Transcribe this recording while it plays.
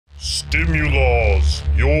Stimulus,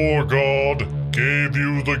 your God gave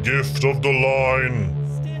you the gift of the line.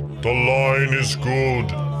 The line is good.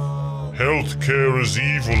 Healthcare is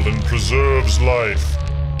evil and preserves life,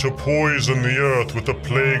 to poison the earth with a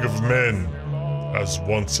plague of men, as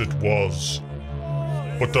once it was.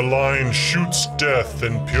 But the line shoots death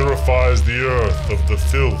and purifies the earth of the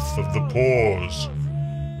filth of the pores.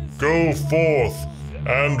 Go forth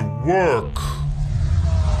and work.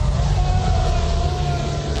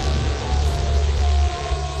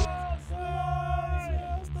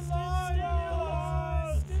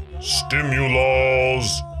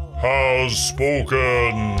 Stimulus has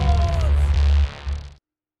spoken.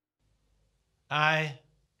 I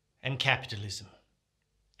am capitalism,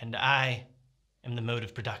 and I am the mode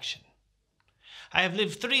of production. I have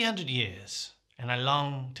lived 300 years, and I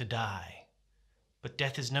long to die. But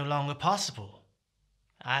death is no longer possible.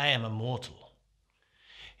 I am immortal.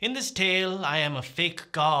 In this tale, I am a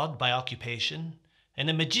fake god by occupation, and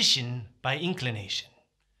a magician by inclination.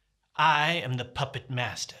 I am the puppet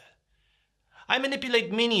master. I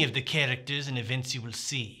manipulate many of the characters and events you will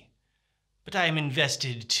see, but I am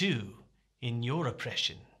invested too in your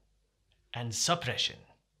oppression and suppression.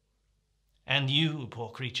 And you, poor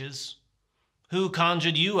creatures, who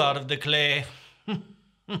conjured you out of the clay?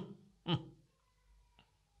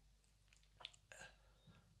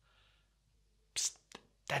 Psst,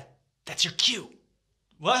 that's your cue.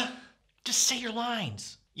 What? Just say your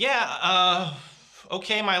lines. Yeah,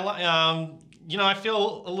 okay, you know, I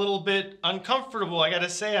feel a little bit uncomfortable. I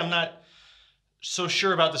gotta say, I'm not so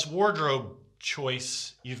sure about this wardrobe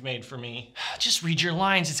choice you've made for me. Just read your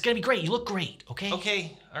lines. It's gonna be great. You look great, okay?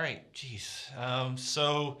 Okay, all right, jeez.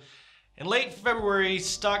 So, in late February,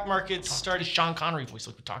 stock markets started... Sean Connery voice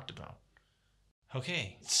like we talked about.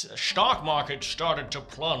 Okay. Stock markets started to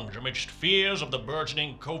plunge amidst fears of the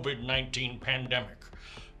burgeoning COVID-19 pandemic.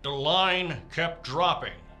 The line kept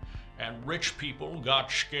dropping, and rich people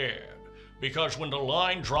got scared. Because when the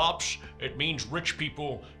line drops, it means rich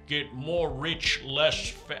people get more rich less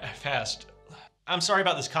fast. I'm sorry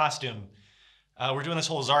about this costume. We're doing this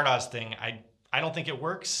whole Zardoz thing. I don't think it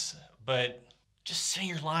works, but just say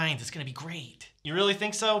your lines. It's gonna be great. You really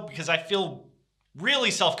think so? Because I feel really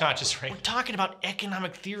self-conscious right now. We're talking about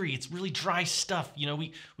economic theory. It's really dry stuff. You know,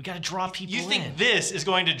 we gotta draw people in. You think this is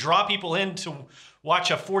going to draw people in to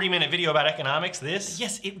watch a 40-minute video about economics? This?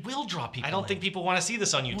 Yes, it will draw people in. I don't think people want to see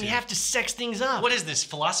this on YouTube. We have to sex things up. What is this,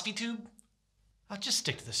 philosophy tube? I'll just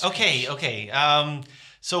stick to this. Okay.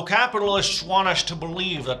 So capitalists want us to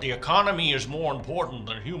believe that the economy is more important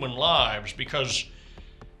than human lives because...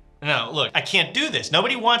 No, look, I can't do this.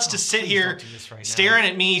 Nobody wants to sit here staring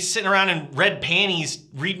at me, sitting around in red panties,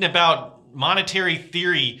 reading about monetary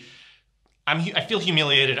theory. I feel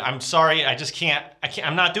humiliated. I'm sorry. I can't.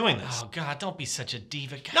 I'm not doing this. Oh God, don't be such a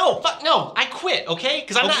diva. No, fuck no. I quit, okay?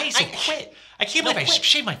 Because I'm not. I quit. I can't believe I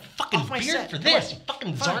shaved my fucking beard for this.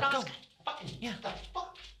 Fucking Zardoz. Fucking yeah.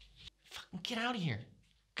 Fucking get out of here.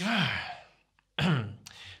 God.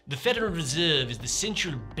 The Federal Reserve is the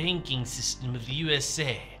central banking system of the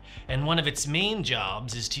USA, and one of its main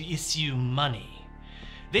jobs is to issue money.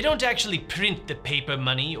 They don't actually print the paper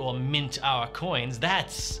money or mint our coins.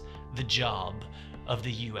 That's the job of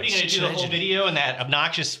the U.S. What, are you gonna do the whole video in that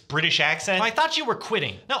obnoxious British accent? Well, I thought you were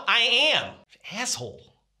quitting. No, I am. Asshole.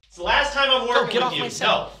 It's the last time I'm working with you.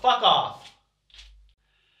 No, fuck off.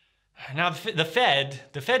 Now the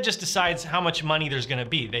Fed just decides how much money there's gonna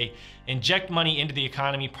be. They inject money into the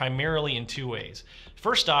economy primarily in two ways.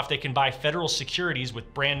 First off, they can buy federal securities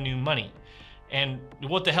with brand new money. And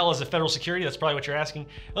what the hell is a federal security? That's probably what you're asking.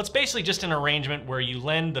 Well, it's basically just an arrangement where you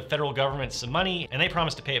lend the federal government some money and they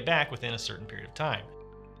promise to pay it back within a certain period of time.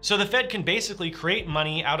 So the Fed can basically create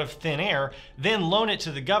money out of thin air, then loan it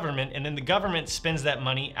to the government, and then the government spends that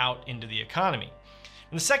money out into the economy.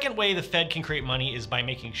 And the second way the Fed can create money is by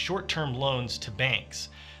making short-term loans to banks.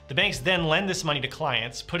 The banks then lend this money to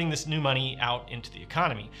clients, putting this new money out into the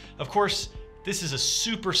economy. Of course, this is a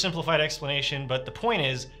super simplified explanation, but the point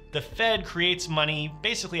is, the Fed creates money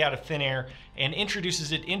basically out of thin air and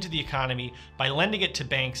introduces it into the economy by lending it to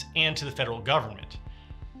banks and to the federal government.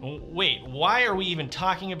 Wait, why are we even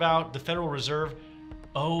talking about the Federal Reserve?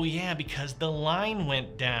 Oh yeah, because the line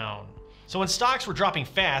went down. So when stocks were dropping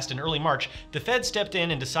fast in early March, the Fed stepped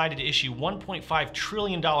in and decided to issue $1.5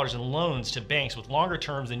 trillion in loans to banks with longer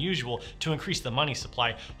terms than usual to increase the money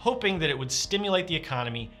supply, hoping that it would stimulate the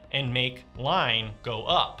economy and make line go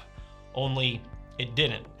up. Only it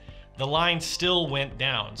didn't. The line still went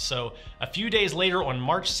down. So a few days later on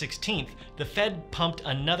March 16th, the Fed pumped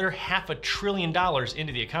another $500 billion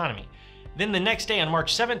into the economy. Then the next day, on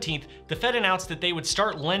March 17th, the Fed announced that they would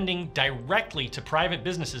start lending directly to private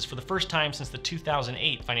businesses for the first time since the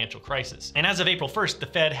 2008 financial crisis. And as of April 1st, the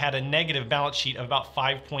Fed had a negative balance sheet of about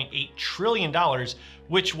 $5.8 trillion,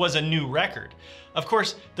 which was a new record. Of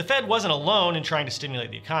course, the Fed wasn't alone in trying to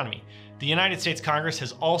stimulate the economy. The United States Congress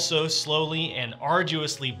has also slowly and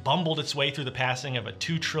arduously bumbled its way through the passing of a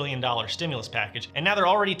 $2 trillion stimulus package, and now they're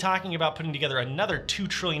already talking about putting together another $2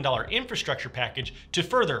 trillion infrastructure package to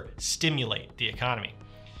further stimulate the economy.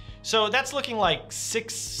 So that's looking like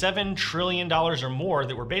 $6–7 trillion or more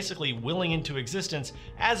that we're basically willing into existence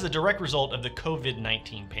as a direct result of the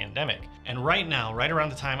COVID-19 pandemic. And right now, right around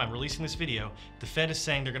the time I'm releasing this video, the Fed is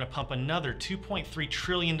saying they're going to pump another $2.3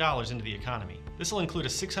 trillion into the economy. This will include a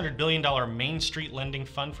 $600 billion Main Street lending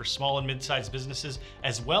fund for small and mid-sized businesses,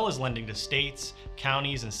 as well as lending to states,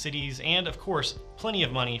 counties, and cities, and of course, plenty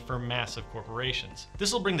of money for massive corporations.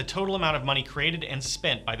 This will bring the total amount of money created and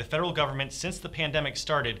spent by the federal government since the pandemic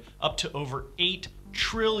started up to over $8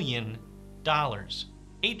 trillion.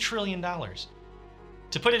 $8 trillion.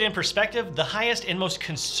 To put it in perspective, the highest and most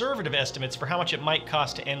conservative estimates for how much it might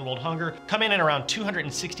cost to end world hunger come in at around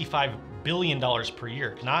 $265 billion per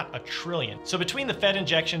year, not a trillion. So between the Fed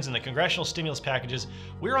injections and the congressional stimulus packages,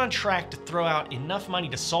 we're on track to throw out enough money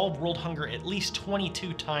to solve world hunger at least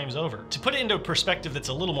 22 times over. To put it into a perspective that's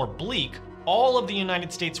a little more bleak, all of the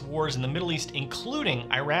United States wars in the Middle East,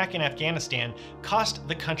 including Iraq and Afghanistan, cost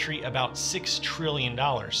the country about $6 trillion.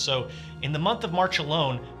 So in the month of March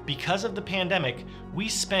alone, because of the pandemic, we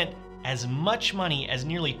spent as much money as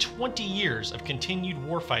nearly 20 years of continued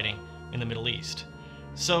warfighting in the Middle East.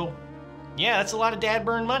 So yeah, that's a lot of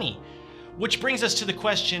dad-burn money. Which brings us to the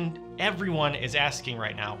question everyone is asking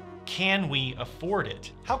right now. Can we afford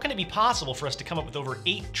it? How can it be possible for us to come up with over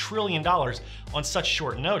 $8 trillion on such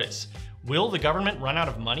short notice? Will the government run out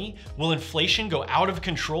of money? Will inflation go out of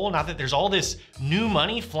control now that there's all this new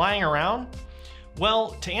money flying around?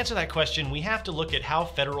 Well, to answer that question, we have to look at how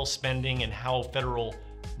federal spending and how federal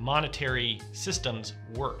monetary systems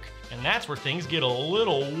work. And that's where things get a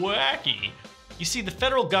little wacky. You see, the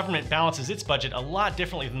federal government balances its budget a lot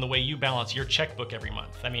differently than the way you balance your checkbook every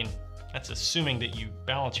month. I mean, that's assuming that you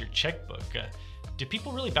balance your checkbook. Do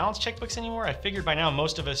people really balance checkbooks anymore? I figured by now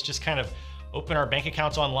most of us just kind of open our bank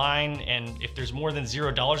accounts online, and if there's more than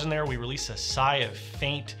 $0 in there, we release a sigh of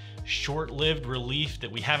faint, short-lived relief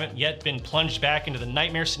that we haven't yet been plunged back into the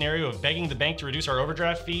nightmare scenario of begging the bank to reduce our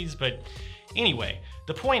overdraft fees. But anyway,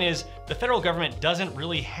 the point is, the federal government doesn't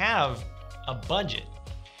really have a budget.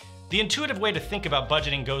 The intuitive way to think about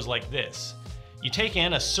budgeting goes like this. You take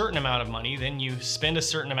in a certain amount of money, then you spend a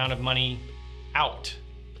certain amount of money out.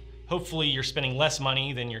 Hopefully you're spending less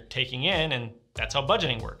money than you're taking in, and that's how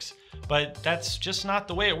budgeting works. But that's just not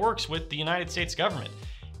the way it works with the United States government.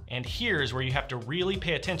 And here's where you have to really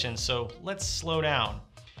pay attention, so let's slow down.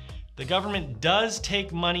 The government does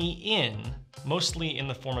take money in, mostly in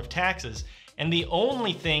the form of taxes, and the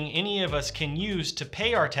only thing any of us can use to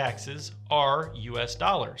pay our taxes are US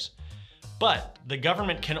dollars. But the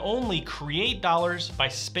government can only create dollars by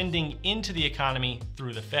spending into the economy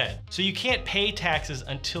through the Fed. So you can't pay taxes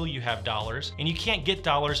until you have dollars, and you can't get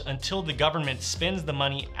dollars until the government spends the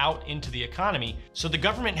money out into the economy. So the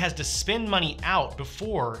government has to spend money out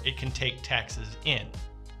before it can take taxes in.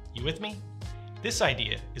 You with me? This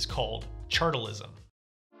idea is called chartalism.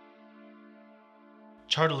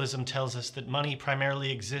 Chartalism tells us that money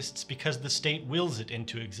primarily exists because the state wills it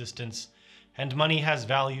into existence, and money has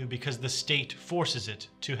value because the state forces it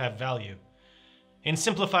to have value. In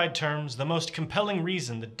simplified terms, the most compelling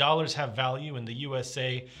reason that dollars have value in the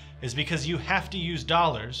USA is because you have to use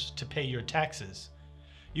dollars to pay your taxes.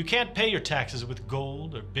 You can't pay your taxes with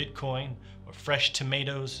gold or Bitcoin or fresh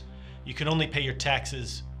tomatoes. You can only pay your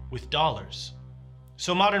taxes with dollars.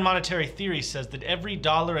 So modern monetary theory says that every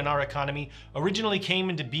dollar in our economy originally came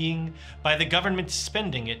into being by the government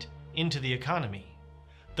spending it into the economy.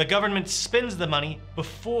 The government spends the money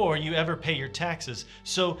before you ever pay your taxes,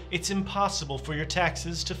 so it's impossible for your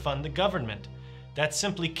taxes to fund the government. That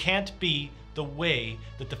simply can't be the way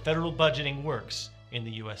that the federal budgeting works in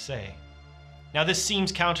the USA. Now this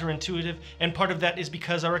seems counterintuitive, and part of that is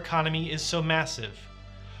because our economy is so massive.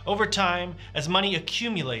 Over time, as money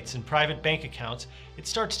accumulates in private bank accounts, it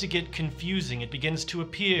starts to get confusing. It begins to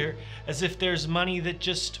appear as if there's money that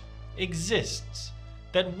just exists,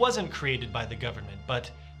 that wasn't created by the government, but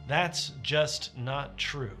that's just not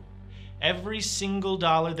true. Every single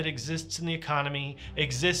dollar that exists in the economy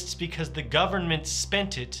exists because the government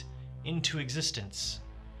spent it into existence.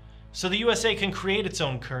 So the USA can create its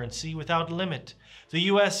own currency without limit. The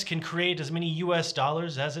US can create as many US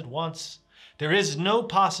dollars as it wants. There is no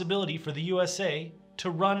possibility for the USA to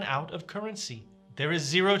run out of currency. There is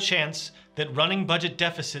zero chance that running budget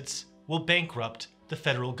deficits will bankrupt the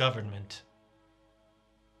federal government.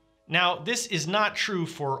 Now, this is not true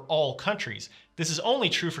for all countries. This is only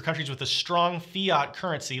true for countries with a strong fiat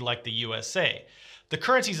currency like the USA. The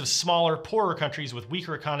currencies of smaller, poorer countries with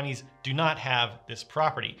weaker economies do not have this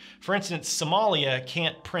property. For instance, Somalia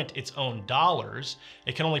can't print its own dollars.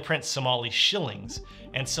 It can only print Somali shillings.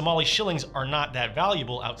 And Somali shillings are not that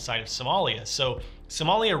valuable outside of Somalia. So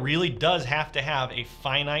Somalia really does have to have a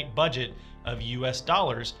finite budget of US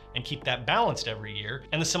dollars and keep that balanced every year.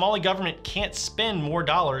 And the Somali government can't spend more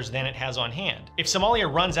dollars than it has on hand. If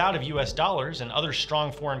Somalia runs out of US dollars and other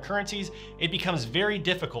strong foreign currencies, it becomes very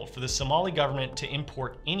difficult for the Somali government to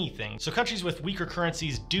import anything. So countries with weaker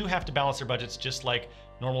currencies do have to balance their budgets just like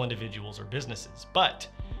normal individuals or businesses. But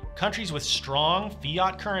countries with strong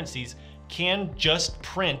fiat currencies can just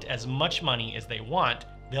print as much money as they want.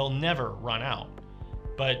 They'll never run out.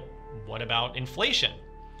 But what about inflation?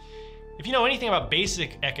 If you know anything about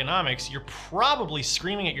basic economics, you're probably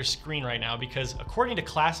screaming at your screen right now because according to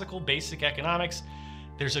classical basic economics,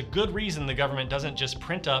 there's a good reason the government doesn't just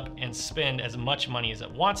print up and spend as much money as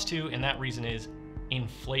it wants to, and that reason is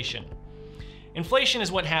inflation. Inflation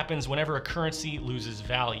is what happens whenever a currency loses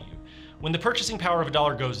value. When the purchasing power of a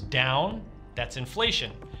dollar goes down, that's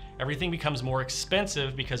inflation. Everything becomes more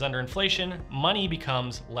expensive because under inflation, money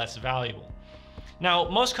becomes less valuable. Now,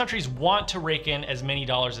 most countries want to rake in as many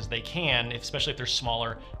dollars as they can, especially if they're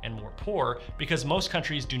smaller and more poor, because most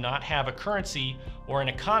countries do not have a currency or an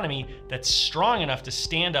economy that's strong enough to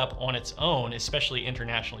stand up on its own, especially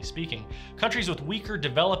internationally speaking. Countries with weaker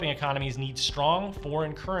developing economies need strong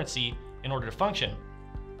foreign currency in order to function,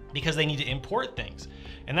 because they need to import things.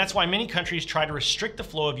 And that's why many countries try to restrict the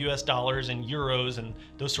flow of US dollars and euros and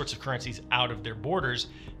those sorts of currencies out of their borders.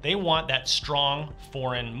 They want that strong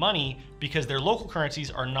foreign money because their local currencies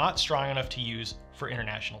are not strong enough to use for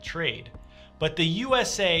international trade. But the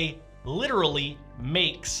USA literally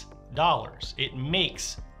makes dollars. It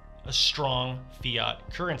makes a strong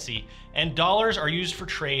fiat currency, and dollars are used for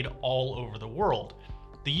trade all over the world.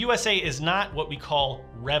 The USA is not what we call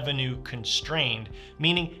revenue constrained,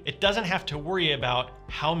 meaning it doesn't have to worry about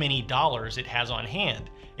how many dollars it has on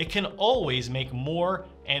hand. It can always make more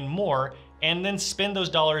and then spend those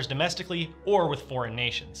dollars domestically or with foreign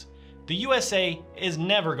nations. The USA is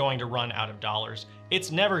never going to run out of dollars.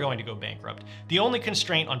 It's never going to go bankrupt. The only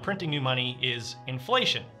constraint on printing new money is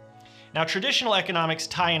inflation. Now, traditional economics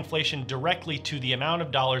tie inflation directly to the amount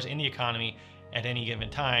of dollars in the economy at any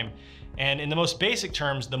given time. And in the most basic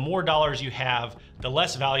terms, the more dollars you have, the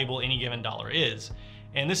less valuable any given dollar is.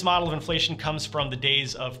 And this model of inflation comes from the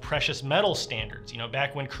days of precious metal standards,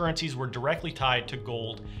 back when currencies were directly tied to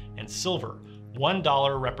gold and silver.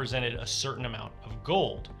 $1 represented a certain amount of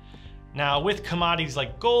gold. Now, with commodities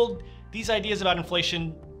like gold, these ideas about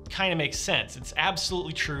inflation kind of make sense. It's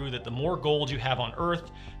absolutely true that the more gold you have on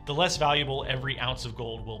Earth, the less valuable every ounce of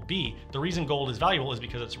gold will be. The reason gold is valuable is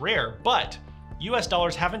because it's rare, but US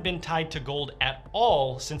dollars haven't been tied to gold at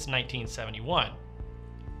all since 1971.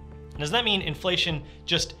 Does that mean inflation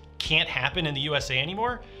just can't happen in the USA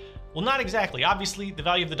anymore? Well, not exactly. Obviously, the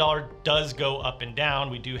value of the dollar does go up and down.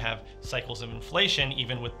 We do have cycles of inflation,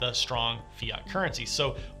 even with the strong fiat currency.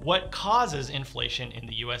 So what causes inflation in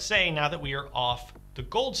the USA now that we are off the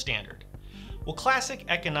gold standard? Well, classic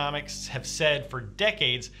economics have said for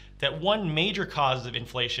decades that one major cause of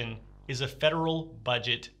inflation is a federal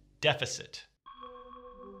budget deficit.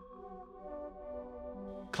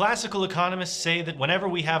 Classical economists say that whenever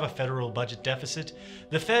we have a federal budget deficit,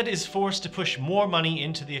 the Fed is forced to push more money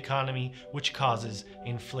into the economy, which causes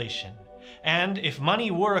inflation. And if money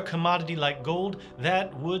were a commodity like gold,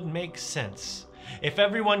 that would make sense. If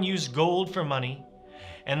everyone used gold for money,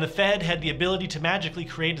 and the Fed had the ability to magically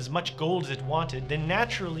create as much gold as it wanted, then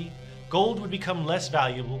naturally, gold would become less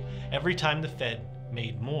valuable every time the Fed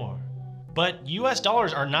made more. But US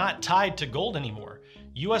dollars are not tied to gold anymore.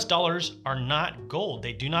 US dollars are not gold.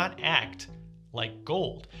 They do not act like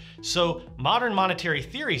gold. So modern monetary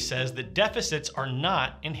theory says that deficits are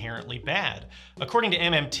not inherently bad. According to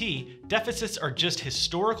MMT, deficits are just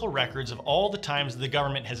historical records of all the times the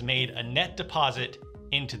government has made a net deposit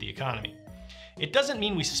into the economy. It doesn't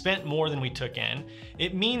mean we spent more than we took in.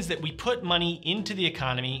 It means that we put money into the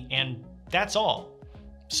economy, and that's all.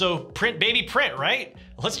 So print, baby, print, right?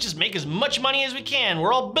 Let's just make as much money as we can.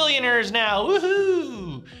 We're all billionaires now,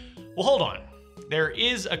 woohoo! Well, hold on. There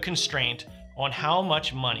is a constraint on how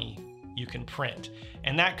much money you can print.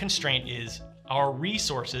 And that constraint is our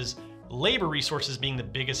resources labor resources being the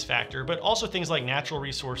biggest factor, but also things like natural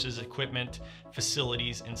resources, equipment,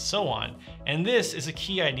 facilities, and so on. And this is a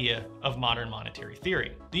key idea of modern monetary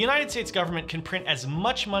theory. The United States government can print as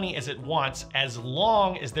much money as it wants as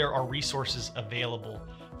long as there are resources available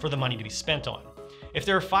for the money to be spent on. If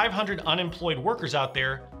there are 500 unemployed workers out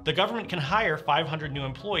there, the government can hire 500 new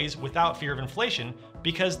employees without fear of inflation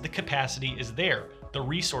because the capacity is there. The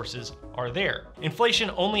resources are there. Inflation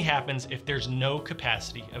only happens if there's no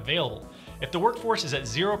capacity available. If the workforce is at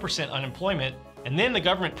 0% unemployment, and then the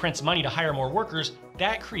government prints money to hire more workers,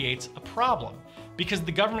 that creates a problem because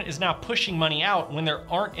the government is now pushing money out when there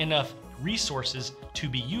aren't enough resources to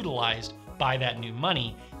be utilized by that new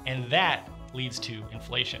money, and that leads to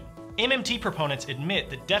inflation. MMT proponents admit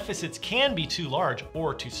that deficits can be too large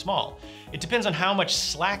or too small. It depends on how much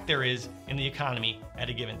slack there is in the economy at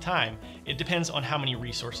a given time. It depends on how many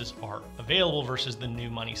resources are available versus the new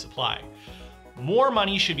money supply. More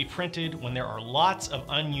money should be printed when there are lots of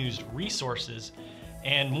unused resources,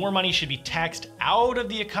 and more money should be taxed out of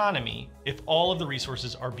the economy if all of the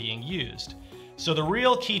resources are being used. So the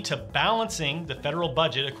real key to balancing the federal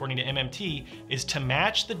budget, according to MMT, is to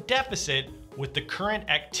match the deficit with the current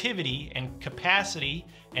activity and capacity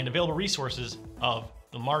and available resources of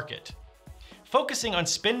the market. Focusing on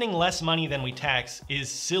spending less money than we tax is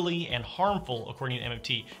silly and harmful, according to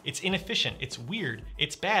MMT. It's inefficient, it's weird,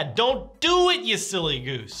 it's bad. Don't do it, you silly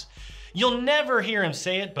goose. You'll never hear him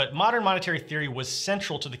say it, but modern monetary theory was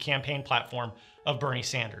central to the campaign platform of Bernie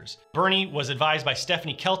Sanders. Bernie was advised by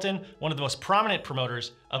Stephanie Kelton, one of the most prominent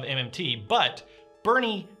promoters of MMT, but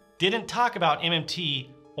Bernie didn't talk about MMT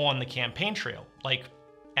on the campaign trail, like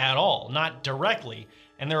at all, not directly,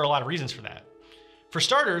 and there are a lot of reasons for that. For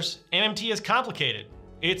starters, MMT is complicated.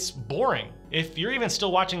 It's boring. If you're even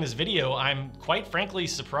still watching this video, I'm quite frankly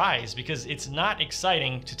surprised because it's not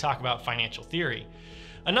exciting to talk about financial theory.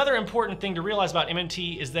 Another important thing to realize about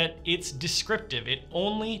MMT is that it's descriptive. It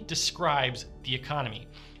only describes the economy.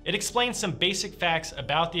 It explains some basic facts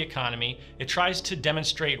about the economy. It tries to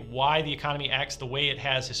demonstrate why the economy acts the way it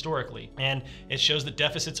has historically. And it shows that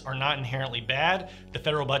deficits are not inherently bad, the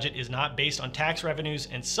federal budget is not based on tax revenues,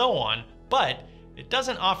 and so on. But it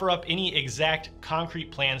doesn't offer up any exact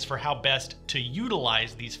concrete plans for how best to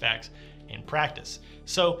utilize these facts in practice.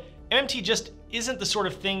 So MMT just isn't the sort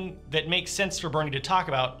of thing that makes sense for Bernie to talk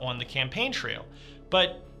about on the campaign trail.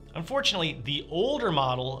 But unfortunately, the older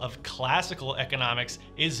model of classical economics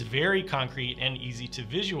is very concrete and easy to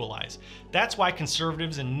visualize. That's why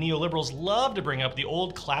conservatives and neoliberals love to bring up the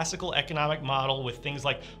old classical economic model with things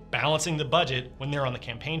like balancing the budget when they're on the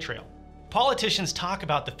campaign trail. Politicians talk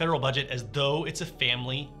about the federal budget as though it's a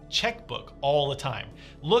family checkbook all the time.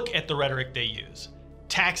 Look at the rhetoric they use.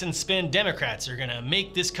 Tax and spend Democrats are gonna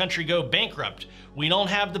make this country go bankrupt. We don't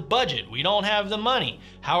have the budget, we don't have the money.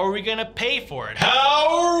 How are we gonna pay for it? How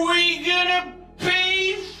are we gonna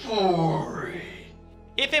pay for it?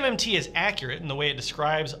 If MMT is accurate in the way it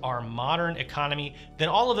describes our modern economy, then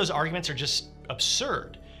all of those arguments are just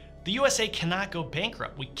absurd. The USA cannot go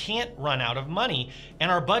bankrupt. We can't run out of money,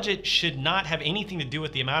 and our budget should not have anything to do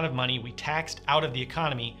with the amount of money we taxed out of the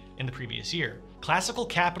economy in the previous year. Classical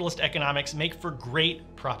capitalist economics make for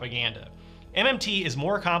great propaganda. MMT is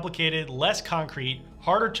more complicated, less concrete,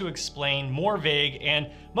 harder to explain, more vague, and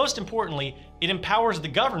most importantly, it empowers the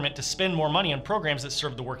government to spend more money on programs that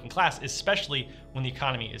serve the working class, especially when the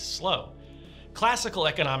economy is slow. Classical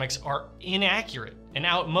economics are inaccurate and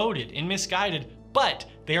outmoded and misguided, but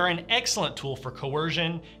they are an excellent tool for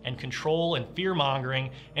coercion and control and fear-mongering,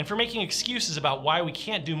 and for making excuses about why we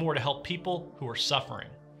can't do more to help people who are suffering.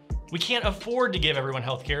 We can't afford to give everyone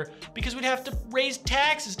health care because we'd have to raise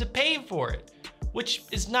taxes to pay for it. Which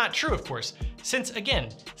is not true, of course, since again,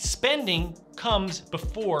 spending comes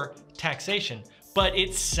before taxation. But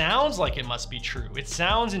it sounds like it must be true. It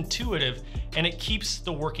sounds intuitive, and it keeps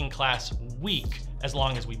the working class weak as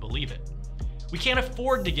long as we believe it. We can't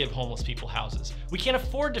afford to give homeless people houses. We can't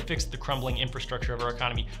afford to fix the crumbling infrastructure of our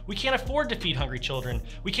economy. We can't afford to feed hungry children.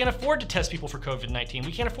 We can't afford to test people for COVID-19.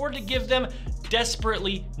 We can't afford to give them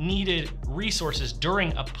desperately needed resources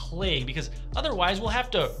during a plague because otherwise we'll have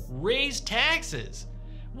to raise taxes.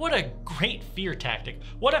 What a great fear tactic.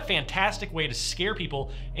 What a fantastic way to scare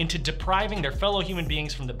people into depriving their fellow human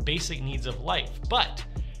beings from the basic needs of life. But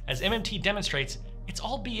as MMT demonstrates, it's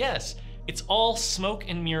all BS. It's all smoke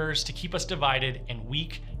and mirrors to keep us divided and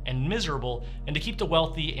weak and miserable, and to keep the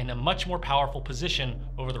wealthy in a much more powerful position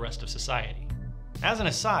over the rest of society. As an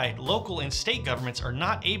aside, local and state governments are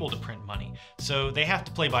not able to print money, so they have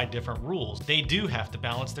to play by different rules. They do have to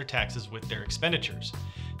balance their taxes with their expenditures.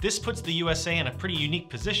 This puts the USA in a pretty unique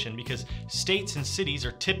position because states and cities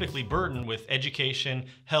are typically burdened with education,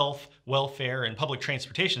 health, welfare, and public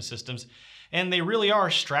transportation systems, and they really are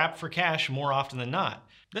strapped for cash more often than not.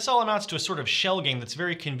 This all amounts to a sort of shell game that's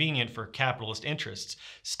very convenient for capitalist interests.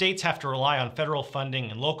 States have to rely on federal funding,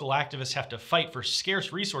 and local activists have to fight for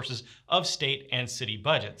scarce resources of state and city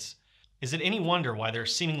budgets. Is it any wonder why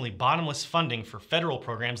there's seemingly bottomless funding for federal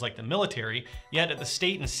programs like the military, yet at the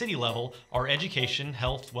state and city level, our education,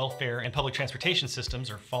 health, welfare, and public transportation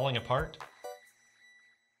systems are falling apart?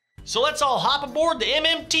 So let's all hop aboard the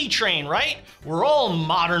MMT train, right? We're all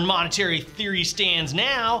modern monetary theory stands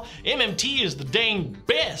now. MMT is the dang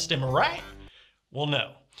best, am I right? Well,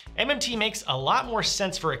 no. MMT makes a lot more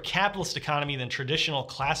sense for a capitalist economy than traditional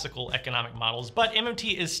classical economic models, but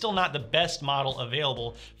MMT is still not the best model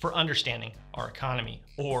available for understanding our economy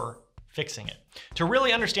or fixing it. To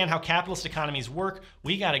really understand how capitalist economies work,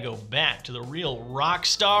 we gotta go back to the real rock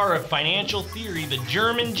star of financial theory, the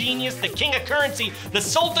German genius, the king of currency, the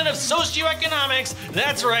sultan of socioeconomics.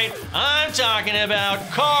 That's right, I'm talking about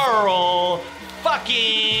Karl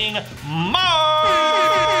fucking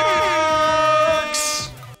Marx!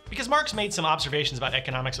 Because Marx made some observations about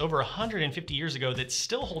economics over 150 years ago that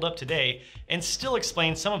still hold up today and still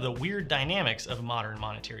explain some of the weird dynamics of modern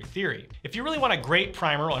monetary theory. If you really want a great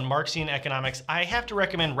primer on Marxian economics, I have to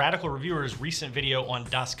recommend Radical Reviewer's recent video on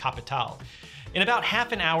Das Kapital. In about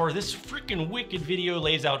half an hour, this freaking wicked video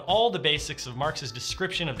lays out all the basics of Marx's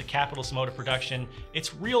description of the capitalist mode of production.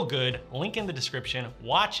 It's real good, link in the description,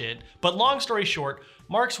 watch it. But long story short,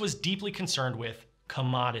 Marx was deeply concerned with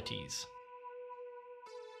commodities.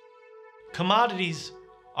 Commodities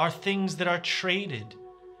are things that are traded,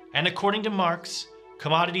 and according to Marx,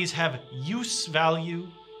 commodities have use value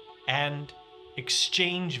and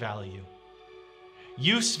exchange value.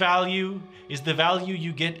 Use value is the value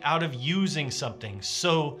you get out of using something.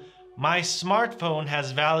 So my smartphone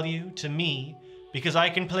has value to me because I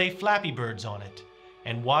can play Flappy Birds on it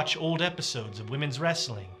and watch old episodes of women's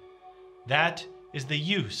wrestling. That is the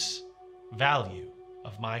use value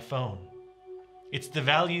of my phone. It's the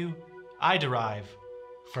value I derive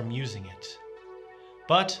from using it.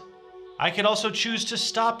 But I could also choose to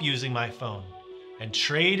stop using my phone and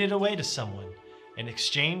trade it away to someone in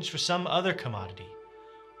exchange for some other commodity.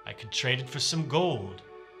 I could trade it for some gold,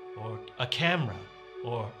 or a camera,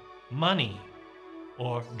 or money,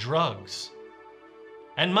 or drugs.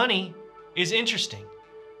 And money is interesting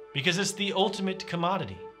because it's the ultimate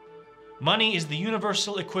commodity. Money is the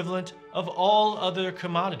universal equivalent of all other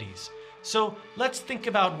commodities. So let's think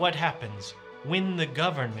about what happens when the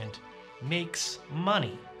government makes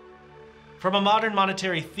money. From a modern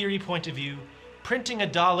monetary theory point of view, printing a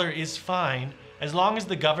dollar is fine as long as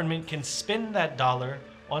the government can spend that dollar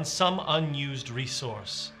on some unused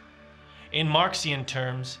resource. In Marxian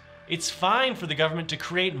terms, it's fine for the government to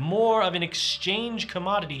create more of an exchange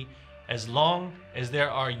commodity as long as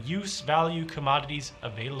there are use value commodities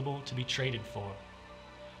available to be traded for.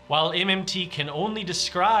 While MMT can only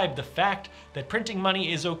describe the fact that printing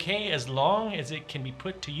money is okay as long as it can be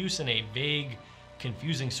put to use in a vague,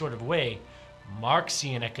 confusing sort of way,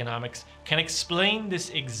 Marxian economics can explain this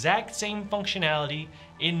exact same functionality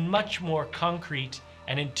in much more concrete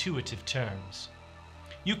and intuitive terms.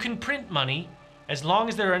 You can print money as long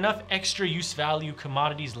as there are enough extra use value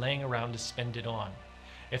commodities laying around to spend it on.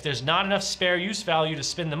 If there's not enough spare use value to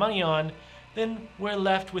spend the money on, then we're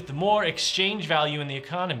left with more exchange value in the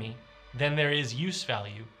economy than there is use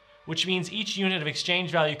value, which means each unit of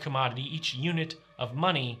exchange value commodity, each unit of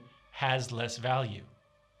money, has less value.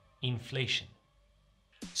 Inflation.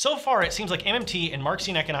 So far, it seems like MMT and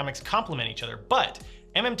Marxian economics complement each other, but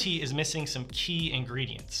MMT is missing some key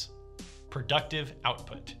ingredients. Productive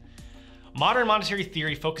output. Modern monetary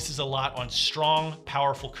theory focuses a lot on strong,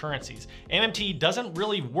 powerful currencies. MMT doesn't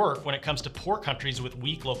really work when it comes to poor countries with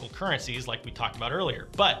weak local currencies like we talked about earlier.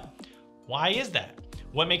 But why is that?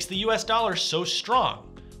 What makes the US dollar so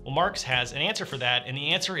strong? Well, Marx has an answer for that, and the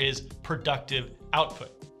answer is productive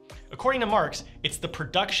output. According to Marx, it's the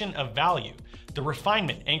production of value, the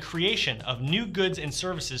refinement and creation of new goods and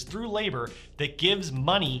services through labor that gives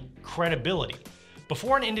money credibility.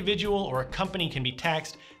 Before an individual or a company can be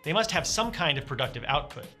taxed, they must have some kind of productive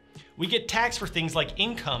output. We get taxed for things like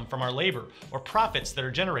income from our labor or profits that are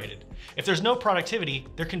generated. If there's no productivity,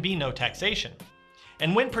 there can be no taxation.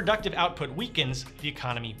 And when productive output weakens, the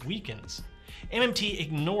economy weakens. MMT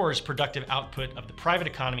ignores productive output of the private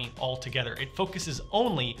economy altogether. It focuses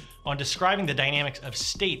only on describing the dynamics of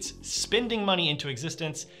states spending money into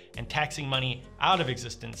existence and taxing money out of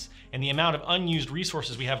existence, and the amount of unused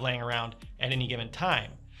resources we have laying around at any given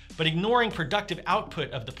time. But ignoring productive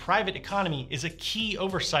output of the private economy is a key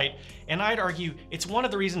oversight, and I'd argue it's one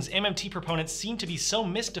of the reasons MMT proponents seem to be so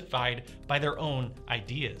mystified by their own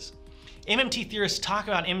ideas. MMT theorists talk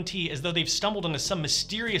about MMT as though they've stumbled into some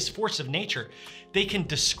mysterious force of nature. They can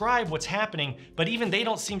describe what's happening, but even they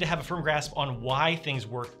don't seem to have a firm grasp on why things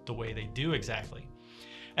work the way they do exactly.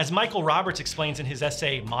 As Michael Roberts explains in his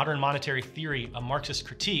essay, Modern Monetary Theory, A Marxist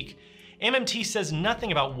Critique, MMT says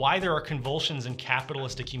nothing about why there are convulsions in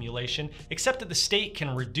capitalist accumulation, except that the state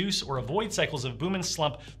can reduce or avoid cycles of boom and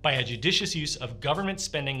slump by a judicious use of government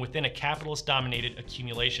spending within a capitalist-dominated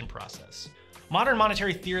accumulation process. Modern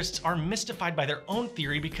monetary theorists are mystified by their own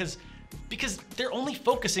theory because they're only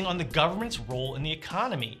focusing on the government's role in the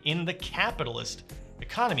economy, in the capitalist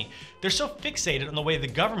economy. They're so fixated on the way the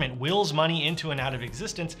government wills money into and out of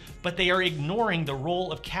existence, but they are ignoring the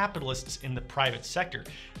role of capitalists in the private sector.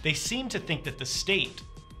 They seem to think that the state,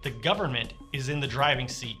 the government, is in the driving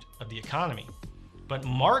seat of the economy. But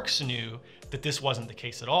Marx knew that this wasn't the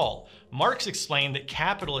case at all. Marx explained that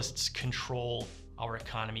capitalists control our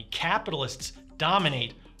economy. Capitalists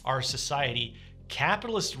dominate our society.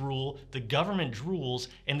 Capitalists rule, the government rules,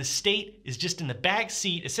 and the state is just in the back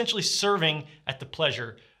seat, essentially serving at the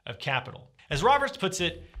pleasure of capital. As Roberts puts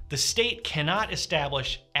it, the state cannot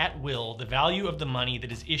establish at will the value of the money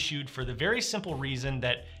that is issued for the very simple reason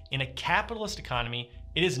that in a capitalist economy,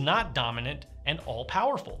 it is not dominant and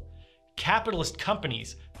all-powerful. Capitalist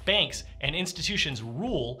companies, banks, and institutions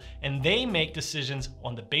rule, and they make decisions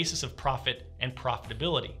on the basis of profit and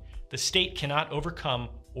profitability. The state cannot overcome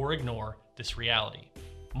or ignore this reality.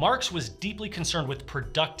 Marx was deeply concerned with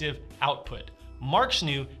productive output. Marx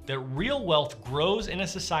knew that real wealth grows in a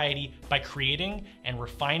society by creating and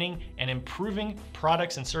refining and improving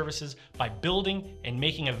products and services, by building and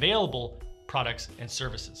making available products and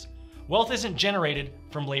services. Wealth isn't generated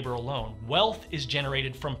from labor alone. Wealth is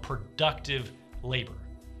generated from productive labor.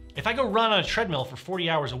 If I go run on a treadmill for 40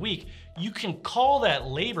 hours a week, you can call that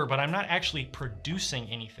labor, but I'm not actually producing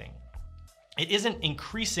anything. It isn't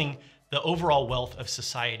increasing the overall wealth of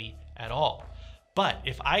society at all. But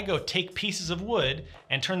if I go take pieces of wood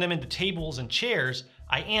and turn them into tables and chairs,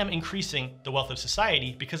 I am increasing the wealth of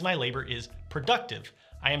society because my labor is productive.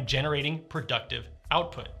 I am generating productive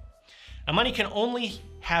output. Now, money can only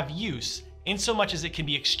have use in so much as it can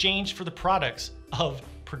be exchanged for the products of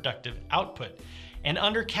productive output. And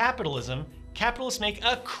under capitalism, capitalists make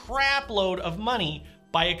a crap load of money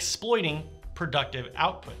by exploiting productive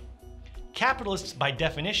output. Capitalists, by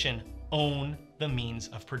definition, own the means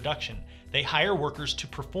of production. They hire workers to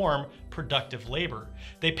perform productive labor.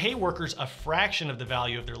 They pay workers a fraction of the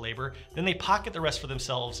value of their labor, then they pocket the rest for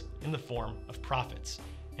themselves in the form of profits.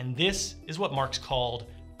 And this is what Marx called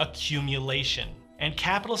accumulation. And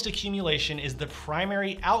capitalist accumulation is the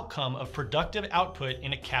primary outcome of productive output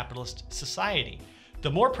in a capitalist society. The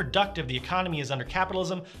more productive the economy is under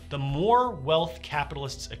capitalism, the more wealth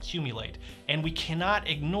capitalists accumulate. And we cannot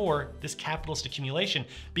ignore this capitalist accumulation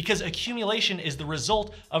because accumulation is the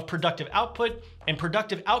result of productive output, and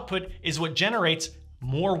productive output is what generates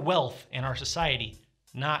more wealth in our society,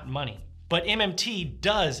 not money. But MMT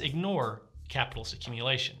does ignore capitalist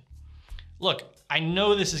accumulation. Look, I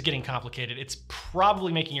know this is getting complicated. It's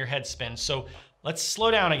probably making your head spin. So let's slow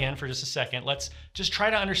down again for just a second. Let's just try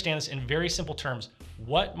to understand this in very simple terms,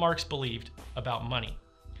 what Marx believed about money.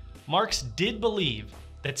 Marx did believe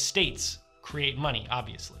that states create money,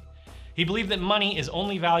 obviously. He believed that money is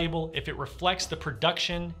only valuable if it reflects the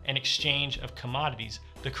production and exchange of commodities,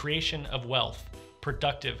 the creation of wealth,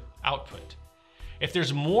 productive output. If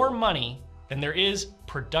there's more money than there is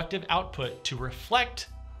productive output to reflect,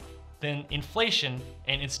 then inflation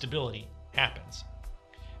and instability happens.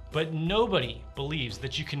 But nobody believes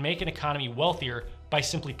that you can make an economy wealthier by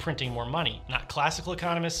simply printing more money. Not classical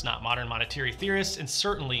economists, not modern monetary theorists, and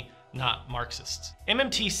certainly not Marxists.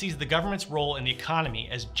 MMT sees the government's role in the economy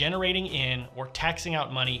as generating in or taxing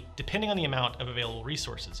out money depending on the amount of available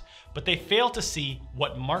resources. But they fail to see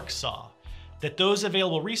what Marx saw, that those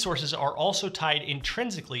available resources are also tied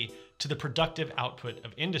intrinsically to the productive output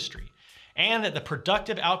of industry, and that the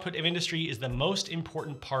productive output of industry is the most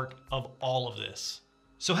important part of all of this.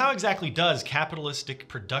 So how exactly does capitalistic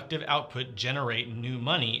productive output generate new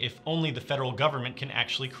money if only the federal government can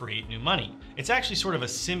actually create new money? It's actually sort of a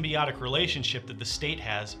symbiotic relationship that the state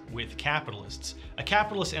has with capitalists. A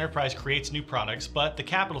capitalist enterprise creates new products, but the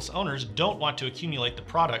capitalist owners don't want to accumulate the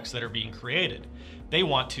products that are being created. They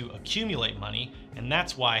want to accumulate money, and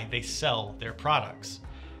that's why they sell their products.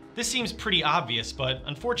 This seems pretty obvious, but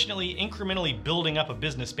unfortunately, incrementally building up a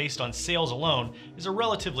business based on sales alone is a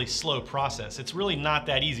relatively slow process. It's really not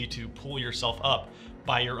that easy to pull yourself up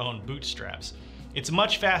by your own bootstraps. It's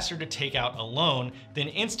much faster to take out a loan than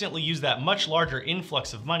instantly use that much larger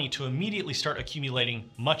influx of money to immediately start accumulating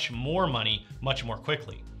much more money much more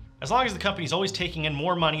quickly. As long as the company's always taking in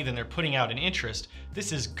more money than they're putting out in interest,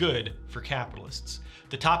 this is good for capitalists.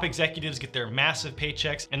 The top executives get their massive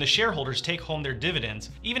paychecks and the shareholders take home their dividends,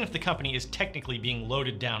 even if the company is technically being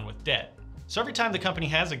loaded down with debt. So every time the company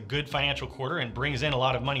has a good financial quarter and brings in a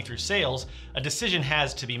lot of money through sales, a decision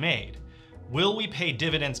has to be made. Will we pay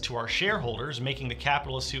dividends to our shareholders, making the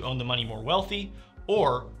capitalists who own the money more wealthy,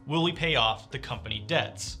 or will we pay off the company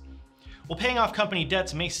debts? Well, paying off company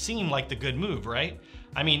debts may seem like the good move, right?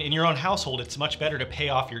 I mean, in your own household, it's much better to pay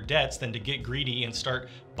off your debts than to get greedy and start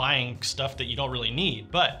buying stuff that you don't really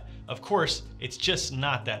need. But, of course, it's just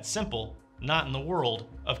not that simple, not in the world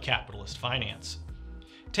of capitalist finance.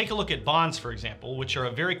 Take a look at bonds, for example, which are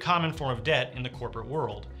a very common form of debt in the corporate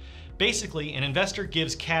world. Basically, an investor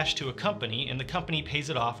gives cash to a company and the company pays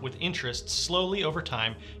it off with interest slowly over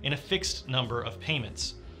time in a fixed number of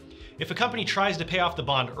payments. If a company tries to pay off the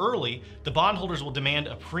bond early, the bondholders will demand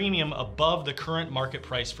a premium above the current market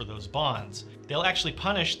price for those bonds. They'll actually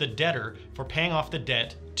punish the debtor for paying off the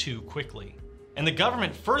debt too quickly. And the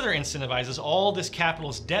government further incentivizes all this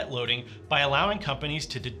capitalist debt loading by allowing companies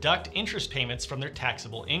to deduct interest payments from their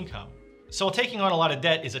taxable income. So while taking on a lot of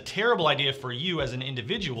debt is a terrible idea for you as an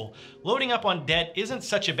individual, loading up on debt isn't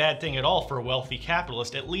such a bad thing at all for a wealthy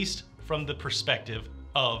capitalist, at least from the perspective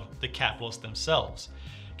of the capitalists themselves.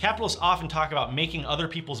 Capitalists often talk about making other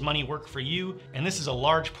people's money work for you, and this is a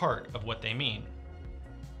large part of what they mean.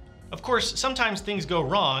 Of course, sometimes things go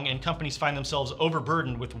wrong and companies find themselves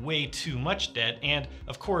overburdened with way too much debt, and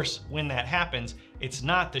of course, when that happens, it's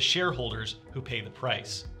not the shareholders who pay the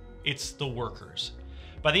price. It's the workers.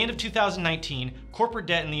 By the end of 2019, corporate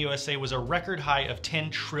debt in the USA was a record high of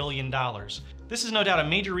 $10 trillion. This is no doubt a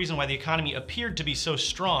major reason why the economy appeared to be so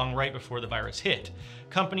strong right before the virus hit.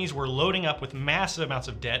 Companies were loading up with massive amounts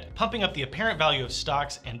of debt, pumping up the apparent value of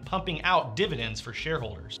stocks, and pumping out dividends for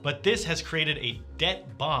shareholders. But this has created a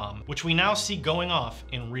debt bomb, which we now see going off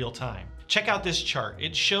in real time. Check out this chart.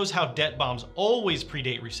 It shows how debt bombs always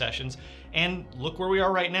predate recessions, and look where we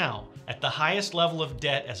are right now, at the highest level of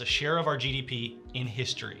debt as a share of our GDP in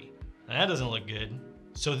history. Now, that doesn't look good.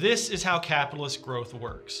 So this is how capitalist growth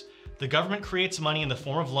works. The government creates money in the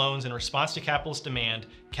form of loans in response to capitalist demand.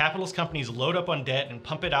 Capitalist companies load up on debt and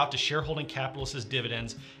pump it out to shareholding capitalists as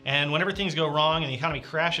dividends. And whenever things go wrong and the economy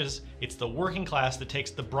crashes, it's the working class that takes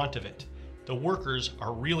the brunt of it. The workers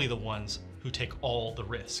are really the ones who take all the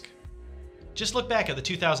risk. Just look back at the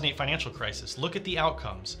 2008 financial crisis. Look at the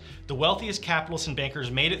outcomes. The wealthiest capitalists and bankers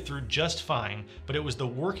made it through just fine, but it was the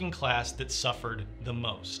working class that suffered the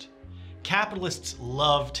most. Capitalists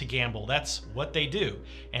love to gamble. That's what they do.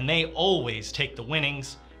 And they always take the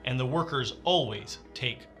winnings, and the workers always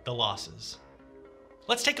take the losses.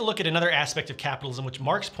 Let's take a look at another aspect of capitalism which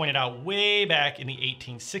Marx pointed out way back in the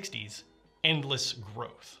 1860s: endless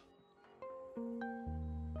growth.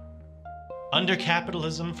 Under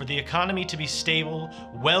capitalism, for the economy to be stable,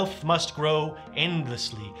 wealth must grow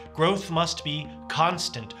endlessly. Growth must be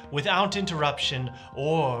constant, without interruption,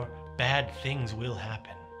 or bad things will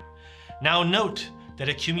happen. Now note that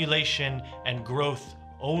accumulation and growth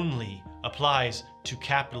only applies to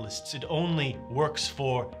capitalists. It only works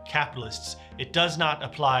for capitalists. It does not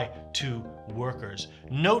apply to workers.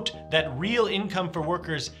 Note that real income for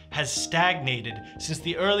workers has stagnated since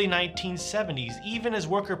the early 1970s, even as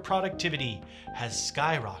worker productivity has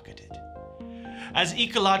skyrocketed. As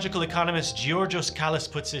ecological economist Georgios Kallis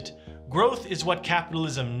puts it, growth is what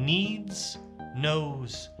capitalism needs,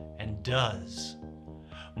 knows, and does.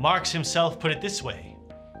 Marx himself put it this way: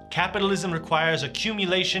 capitalism requires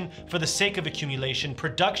accumulation for the sake of accumulation,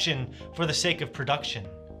 production for the sake of production.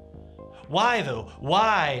 Why though?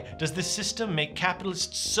 Why does this system make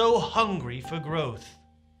capitalists so hungry for growth?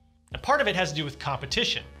 And part of it has to do with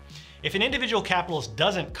competition. If an individual capitalist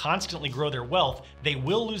doesn't constantly grow their wealth, they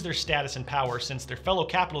will lose their status and power since their fellow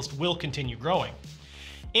capitalists will continue growing.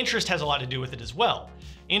 Interest has a lot to do with it as well.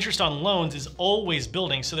 Interest on loans is always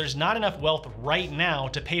building, so there's not enough wealth right now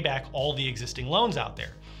to pay back all the existing loans out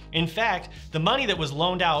there. In fact, the money that was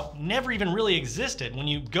loaned out never even really existed. When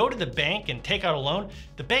you go to the bank and take out a loan,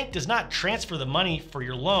 the bank does not transfer the money for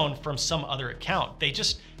your loan from some other account. They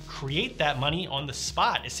just create that money on the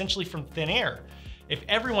spot, essentially from thin air. If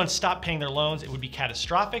everyone stopped paying their loans, it would be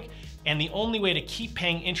catastrophic, and the only way to keep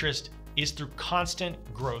paying interest is through constant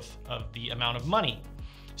growth of the amount of money.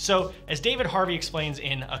 So, as David Harvey explains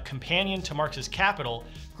in A Companion to Marx's Kapital,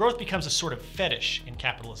 growth becomes a sort of fetish in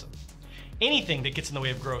capitalism. Anything that gets in the way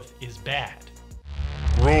of growth is bad.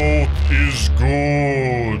 Growth is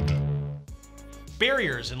good.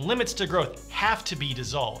 Barriers barriers and limits to growth have to be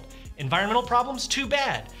dissolved. Environmental problems? Too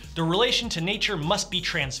bad. The relation to nature must be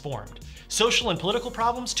transformed. Social and political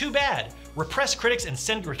problems? Too bad. Repress critics and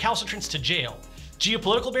send recalcitrants to jail.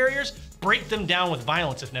 Geopolitical barriers? Break them down with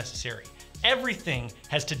violence if necessary. Everything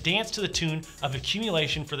has to dance to the tune of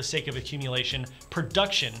accumulation for the sake of accumulation,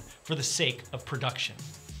 production for the sake of production.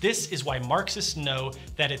 This is why Marxists know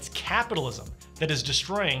that it's capitalism that is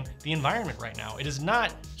destroying the environment right now. It is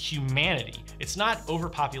not humanity. It's not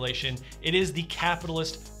overpopulation. It is the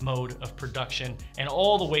capitalist mode of production and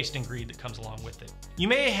all the waste and greed that comes along with it. You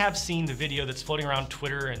may have seen the video that's floating around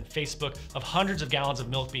Twitter and Facebook of hundreds of gallons of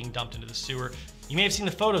milk being dumped into the sewer. You may have seen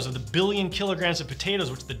the photos of the billion kilograms of potatoes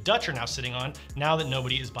which the Dutch are now sitting on now that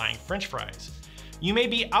nobody is buying French fries. You may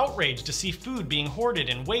be outraged to see food being hoarded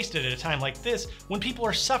and wasted at a time like this when people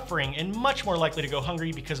are suffering and much more likely to go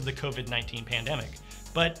hungry because of the COVID-19 pandemic.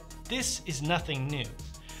 But this is nothing new.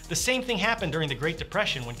 The same thing happened during the Great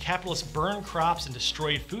Depression when capitalists burned crops and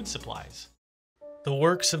destroyed food supplies. The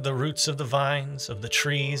works of the roots of the vines, of the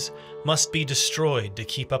trees, must be destroyed to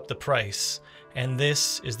keep up the price, and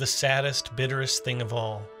this is the saddest, bitterest thing of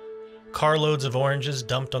all. Carloads of oranges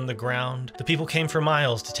dumped on the ground. The people came for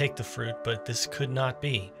miles to take the fruit, but this could not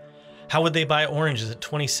be. How would they buy oranges at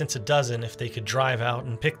 20 cents a dozen if they could drive out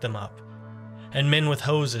and pick them up? And men with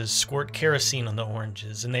hoses squirt kerosene on the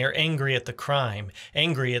oranges, and they are angry at the crime,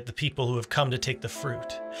 angry at the people who have come to take the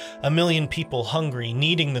fruit. 1 million people hungry,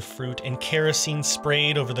 needing the fruit, and kerosene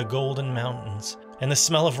sprayed over the golden mountains. And the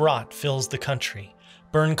smell of rot fills the country.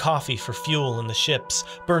 Burn coffee for fuel in the ships.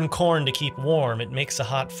 Burn corn to keep warm, it makes a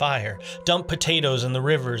hot fire. Dump potatoes in the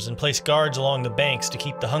rivers and place guards along the banks to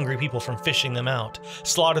keep the hungry people from fishing them out.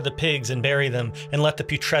 Slaughter the pigs and bury them, and let the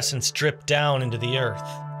putrescence drip down into the earth.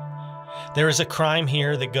 There is a crime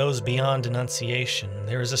here that goes beyond denunciation.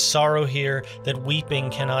 There is a sorrow here that weeping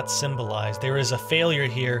cannot symbolize. There is a failure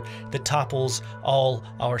here that topples all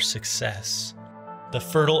our success. The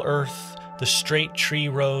fertile earth, the straight tree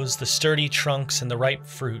rows, the sturdy trunks, and the ripe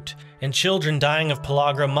fruit. And children dying of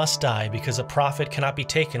pellagra must die because a profit cannot be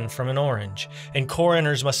taken from an orange. And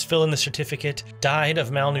coroners must fill in the certificate, died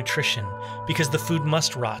of malnutrition, because the food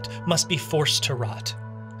must rot, must be forced to rot.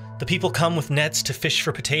 The people come with nets to fish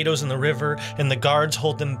for potatoes in the river, and the guards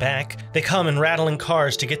hold them back. They come in rattling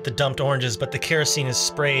cars to get the dumped oranges, but the kerosene is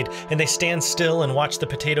sprayed, and they stand still and watch the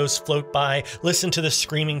potatoes float by, listen to the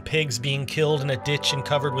screaming pigs being killed in a ditch and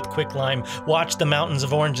covered with quicklime, watch the mountains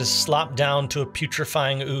of oranges slop down to a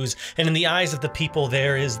putrefying ooze, and in the eyes of the people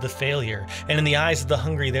there is the failure, and in the eyes of the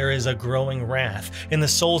hungry there is a growing wrath. In the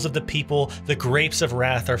souls of the people, the grapes of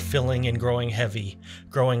wrath are filling and growing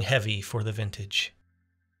heavy for the vintage.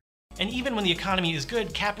 And even when the economy is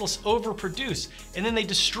good, capitalists overproduce, and then they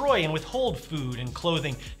destroy and withhold food and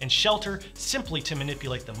clothing and shelter simply to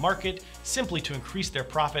manipulate the market, simply to increase their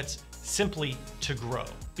profits, simply to grow.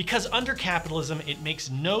 Because under capitalism, it makes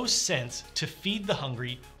no sense to feed the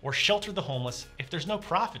hungry or shelter the homeless if there's no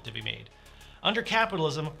profit to be made. Under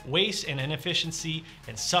capitalism, waste and inefficiency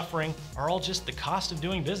and suffering are all just the cost of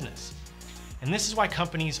doing business. And this is why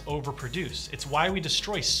companies overproduce. It's why we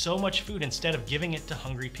destroy so much food instead of giving it to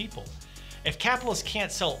hungry people. If capitalists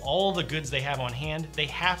can't sell all the goods they have on hand, they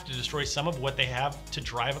have to destroy some of what they have to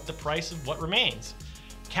drive up the price of what remains.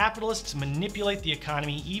 Capitalists manipulate the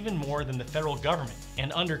economy even more than the federal government.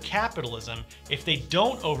 And under capitalism, if they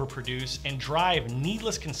don't overproduce and drive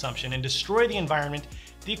needless consumption and destroy the environment,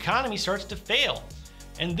 the economy starts to fail.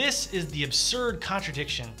 And this is the absurd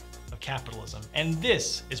contradiction of capitalism. And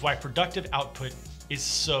this is why productive output is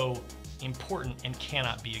so important and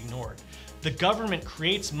cannot be ignored. The government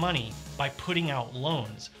creates money by putting out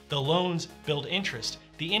loans. The loans build interest.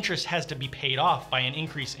 The interest has to be paid off by an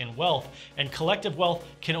increase in wealth, and collective wealth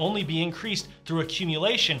can only be increased through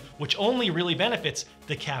accumulation, which only really benefits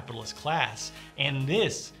the capitalist class. And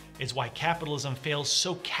this is why capitalism fails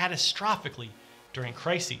so catastrophically during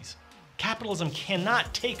crises. Capitalism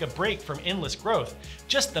cannot take a break from endless growth.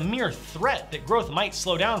 Just the mere threat that growth might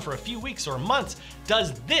slow down for a few weeks or months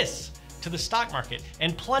does this to the stock market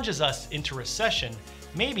and plunges us into recession,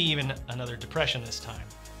 maybe even another depression this time.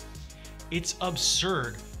 It's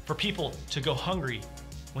absurd for people to go hungry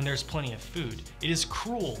when there's plenty of food. It is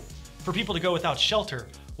cruel for people to go without shelter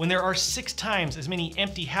when there are 6 times as many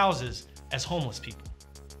empty houses as homeless people.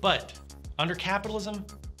 But under capitalism,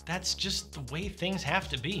 that's just the way things have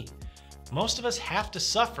to be. Most of us have to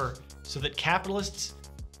suffer so that capitalists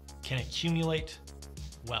can accumulate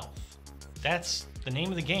wealth. That's the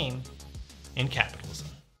name of the game in capitalism.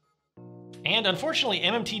 And unfortunately,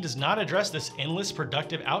 MMT does not address this endless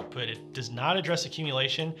productive output. It does not address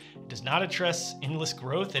accumulation, it does not address endless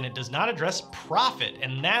growth, and it does not address profit.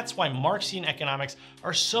 And that's why Marxian economics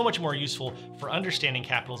are so much more useful for understanding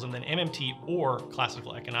capitalism than MMT or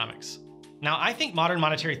classical economics. Now, I think modern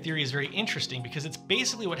monetary theory is very interesting because it's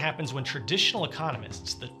basically what happens when traditional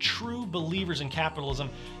economists, the true believers in capitalism,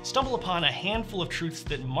 stumble upon a handful of truths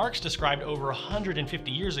that Marx described over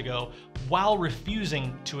 150 years ago while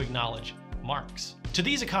refusing to acknowledge Marx. To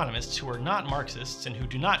these economists who are not Marxists and who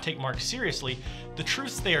do not take Marx seriously, the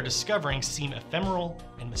truths they are discovering seem ephemeral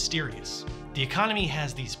and mysterious. The economy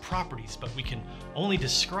has these properties, but we can only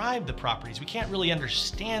describe the properties. We can't really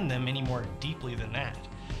understand them any more deeply than that.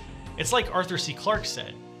 It's like Arthur C. Clarke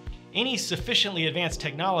said, any sufficiently advanced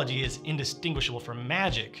technology is indistinguishable from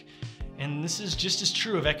magic, and this is just as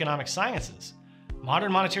true of economic sciences.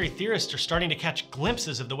 Modern monetary theorists are starting to catch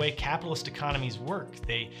glimpses of the way capitalist economies work.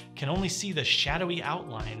 They can only see the shadowy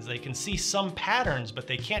outlines. They can see some patterns, but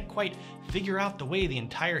they can't quite figure out the way the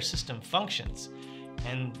entire system functions.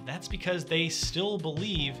 And that's because they still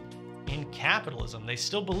believe in capitalism. They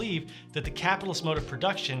still believe that the capitalist mode of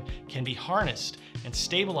production can be harnessed and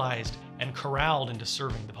stabilized and corralled into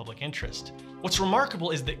serving the public interest. What's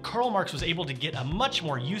remarkable is that Karl Marx was able to get a much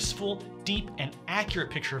more useful, deep, and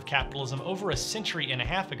accurate picture of capitalism over a century and a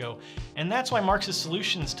half ago, and that's why Marx's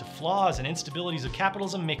solutions to flaws and instabilities of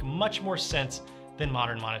capitalism make much more sense than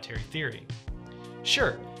modern monetary theory.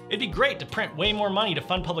 Sure, it'd be great to print way more money to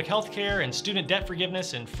fund public health care and student debt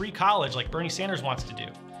forgiveness and free college like Bernie Sanders wants to do,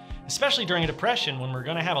 especially during a depression when we're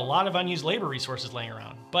going to have a lot of unused labor resources laying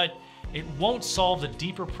around. But it won't solve the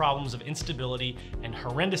deeper problems of instability and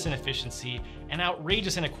horrendous inefficiency and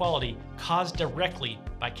outrageous inequality caused directly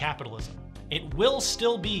by capitalism. It will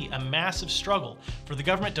still be a massive struggle for the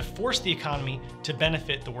government to force the economy to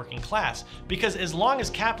benefit the working class, because as long as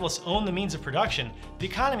capitalists own the means of production, the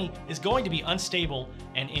economy is going to be unstable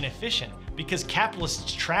and inefficient, because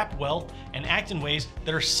capitalists trap wealth and act in ways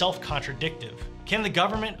that are self-contradictive. Can the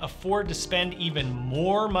government afford to spend even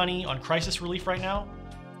more money on crisis relief right now?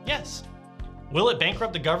 Yes. Will it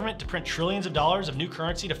bankrupt the government to print trillions of dollars of new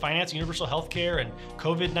currency to finance universal health care and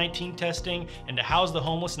COVID-19 testing and to house the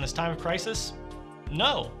homeless in this time of crisis?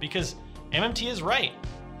 No, because MMT is right.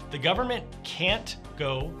 The government can't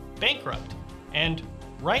go bankrupt. And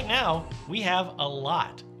right now, we have a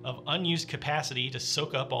lot of unused capacity to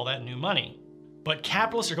soak up all that new money. But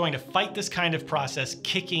capitalists are going to fight this kind of process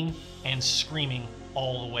kicking and screaming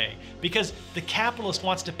all the way, because the capitalist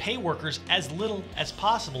wants to pay workers as little as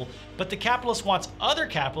possible, but the capitalist wants other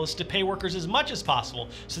capitalists to pay workers as much as possible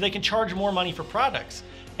so they can charge more money for products.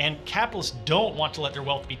 And capitalists don't want to let their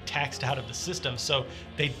wealth be taxed out of the system, so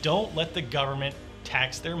they don't let the government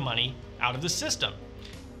tax their money out of the system.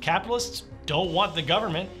 Capitalists don't want the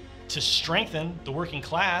government to strengthen the working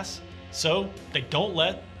class, so they don't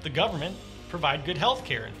let the government provide good health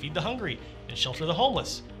care and feed the hungry and shelter the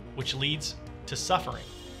homeless, which leads to suffering.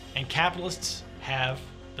 And capitalists have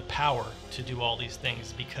the power to do all these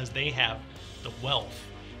things because they have the wealth.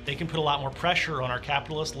 They can put a lot more pressure on our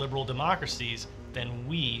capitalist liberal democracies than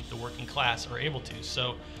we, the working class, are able to.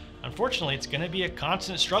 So unfortunately, it's going to be a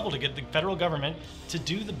constant struggle to get the federal government to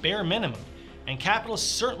do the bare minimum. And capitalists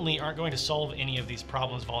certainly aren't going to solve any of these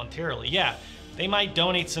problems voluntarily. Yeah, they might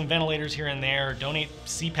donate some ventilators here and there, donate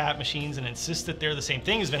CPAP machines and insist that they're the same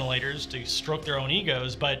thing as ventilators to stroke their own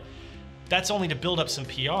egos, but that's only to build up some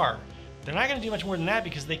PR. They're not going to do much more than that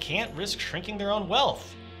because they can't risk shrinking their own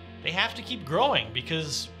wealth. They have to keep growing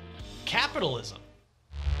because capitalism.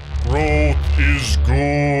 Growth is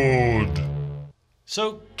good.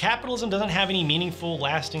 So capitalism doesn't have any meaningful,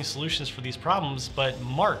 lasting solutions for these problems, but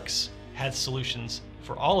Marx had solutions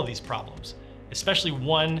for all of these problems, especially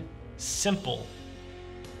one simple,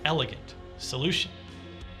 elegant solution.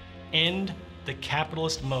 End the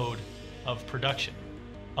capitalist mode of production.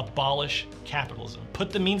 Abolish capitalism.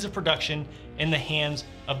 Put the means of production in the hands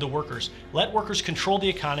of the workers. Let workers control the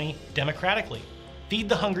economy democratically. Feed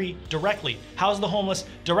the hungry directly. House the homeless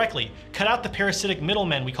directly. Cut out the parasitic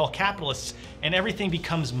middlemen we call capitalists, and everything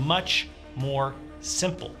becomes much more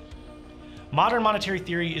simple. Modern monetary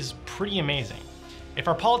theory is pretty amazing. If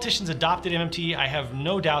our politicians adopted MMT, I have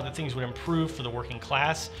no doubt that things would improve for the working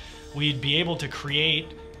class. We'd be able to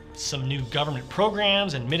create some new government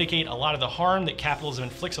programs and mitigate a lot of the harm that capitalism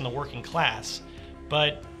inflicts on the working class.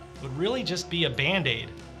 But it would really just be a band-aid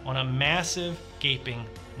on a massive, gaping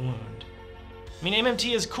wound. I mean,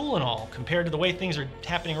 MMT is cool and all compared to the way things are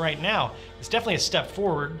happening right now. It's definitely a step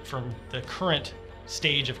forward from the current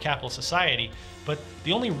stage of capitalist society, but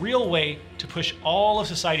the only real way to push all of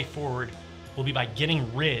society forward will be by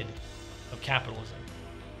getting rid of capitalism.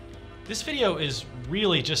 This video is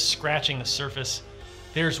really just scratching the surface.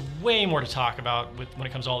 There's way more to talk about when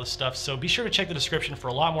it comes to all this stuff, so be sure to check the description for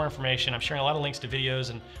a lot more information. I'm sharing a lot of links to videos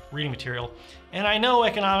and reading material. And I know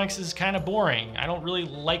economics is kind of boring. I don't really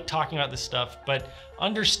like talking about this stuff, but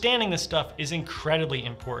understanding this stuff is incredibly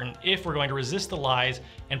important if we're going to resist the lies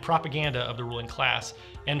and propaganda of the ruling class,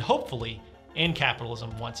 and hopefully end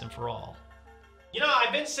capitalism once and for all. You know,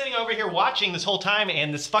 I've been sitting over here watching this whole time,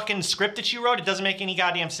 and this fucking script that you wrote, it doesn't make any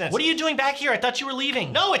goddamn sense. What are you doing back here? I thought you were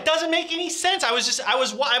leaving. No, it doesn't make any sense.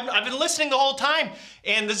 I've been listening the whole time,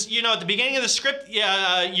 and this, you know, at the beginning of the script,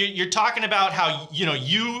 you're talking about how, you know,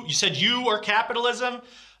 you said you are capitalism,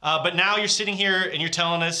 but now you're sitting here and you're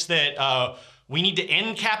telling us that we need to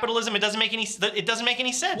end capitalism. It doesn't make any sense.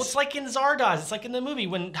 Well, it's like in Zardoz. It's like in the movie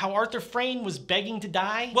when how Arthur Frayne was begging to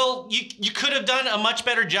die. Well, you could have done a much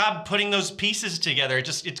better job putting those pieces together.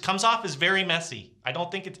 It comes off as very messy. I don't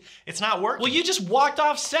think it's not working. Well, you just walked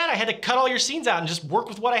off set. I had to cut all your scenes out and just work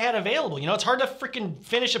with what I had available. You know, it's hard to freaking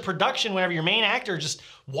finish a production whenever your main actor just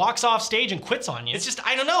walks off stage and quits on you. It's just,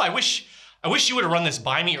 I don't know. I wish you would have run this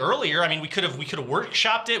by me earlier. I mean, we could have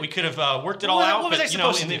workshopped it. We could have worked it all out. What was I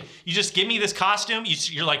supposed to do? You just give me this costume.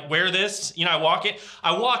 You're like, wear this. You know, I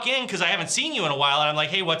walk in because I haven't seen you in a while, and I'm like,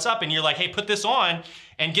 hey, what's up? And you're like, hey, put this on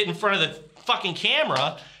and get in front of the fucking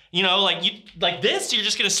camera. You know, like this. You're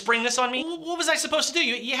just gonna spring this on me. What was I supposed to do?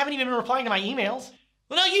 You haven't even been replying to my emails.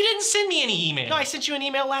 Well, no, you didn't send me any email. No, I sent you an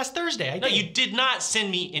email last Thursday. No, you did not send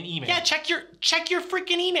me an email. Yeah, check your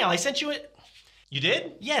freaking email. I sent you it. You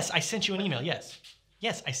did? Yes, I sent you an email, yes.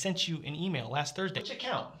 Yes, I sent you an email last Thursday. Which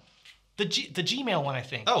account? The Gmail one, I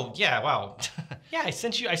think. Oh, yeah, wow. Yeah, I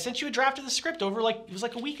sent you a draft of the script over it was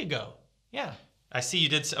like a week ago. Yeah. I see you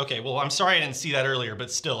did, okay, well, I'm sorry I didn't see that earlier,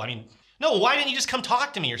 but still, I mean, no, why didn't you just come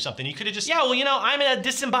talk to me or something? You could have just... Yeah, well, you know, I'm a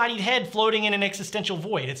disembodied head floating in an existential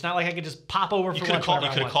void. It's not like I could just pop over for lunch. You could have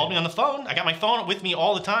called me on the phone. I got my phone with me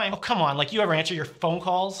all the time. Oh, come on, like you ever answer your phone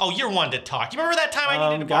calls? Oh, you're one to talk. You remember that time I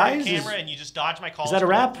needed to borrow a camera and you just dodged my calls? Is that a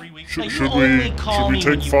wrap? 3 weeks? Should we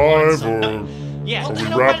take 5 or... Yeah, are we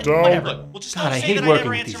wrapped out? Whatever. Well, just don't say that I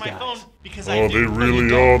never answer my phone because I do. Oh, they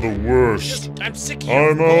really are the worst. I'm sick of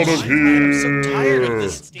I'm out of here. I'm so tired of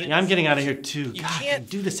this. Yeah, I'm getting out of here too. You can't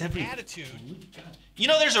do this every attitude. You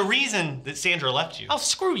know, there's a reason that Sandra left you. Oh,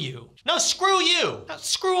 screw you. No, screw you. No,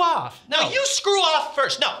 screw off. No, you screw off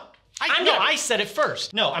first. No. I said it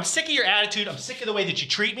first. No, I'm sick of your attitude. I'm sick of the way that you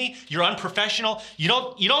treat me. You're unprofessional.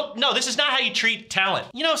 No, this is not how you treat talent.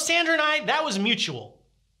 You know, Sandra and I, that was mutual.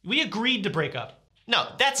 We agreed to break up. No,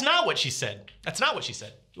 that's not what she said. That's not what she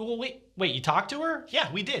said. Well, wait, you talked to her?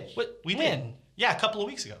 Yeah, we did. When? Yeah, a couple of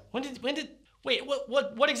weeks ago. Wait,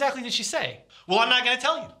 what exactly did she say? Well, I'm not gonna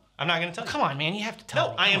tell you. I'm not gonna tell you. Come on, man, you have to tell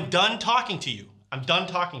me. No, I am done talking to you. I'm done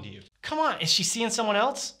talking to you. Come on, is she seeing someone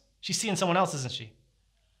else? She's seeing someone else, isn't she?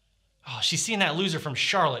 Oh, she's seeing that loser from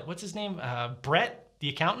Charlotte. What's his name? Brett, the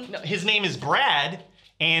accountant? No, his name is Brad,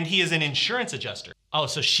 and he is an insurance adjuster. Oh,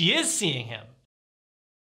 so she is seeing him.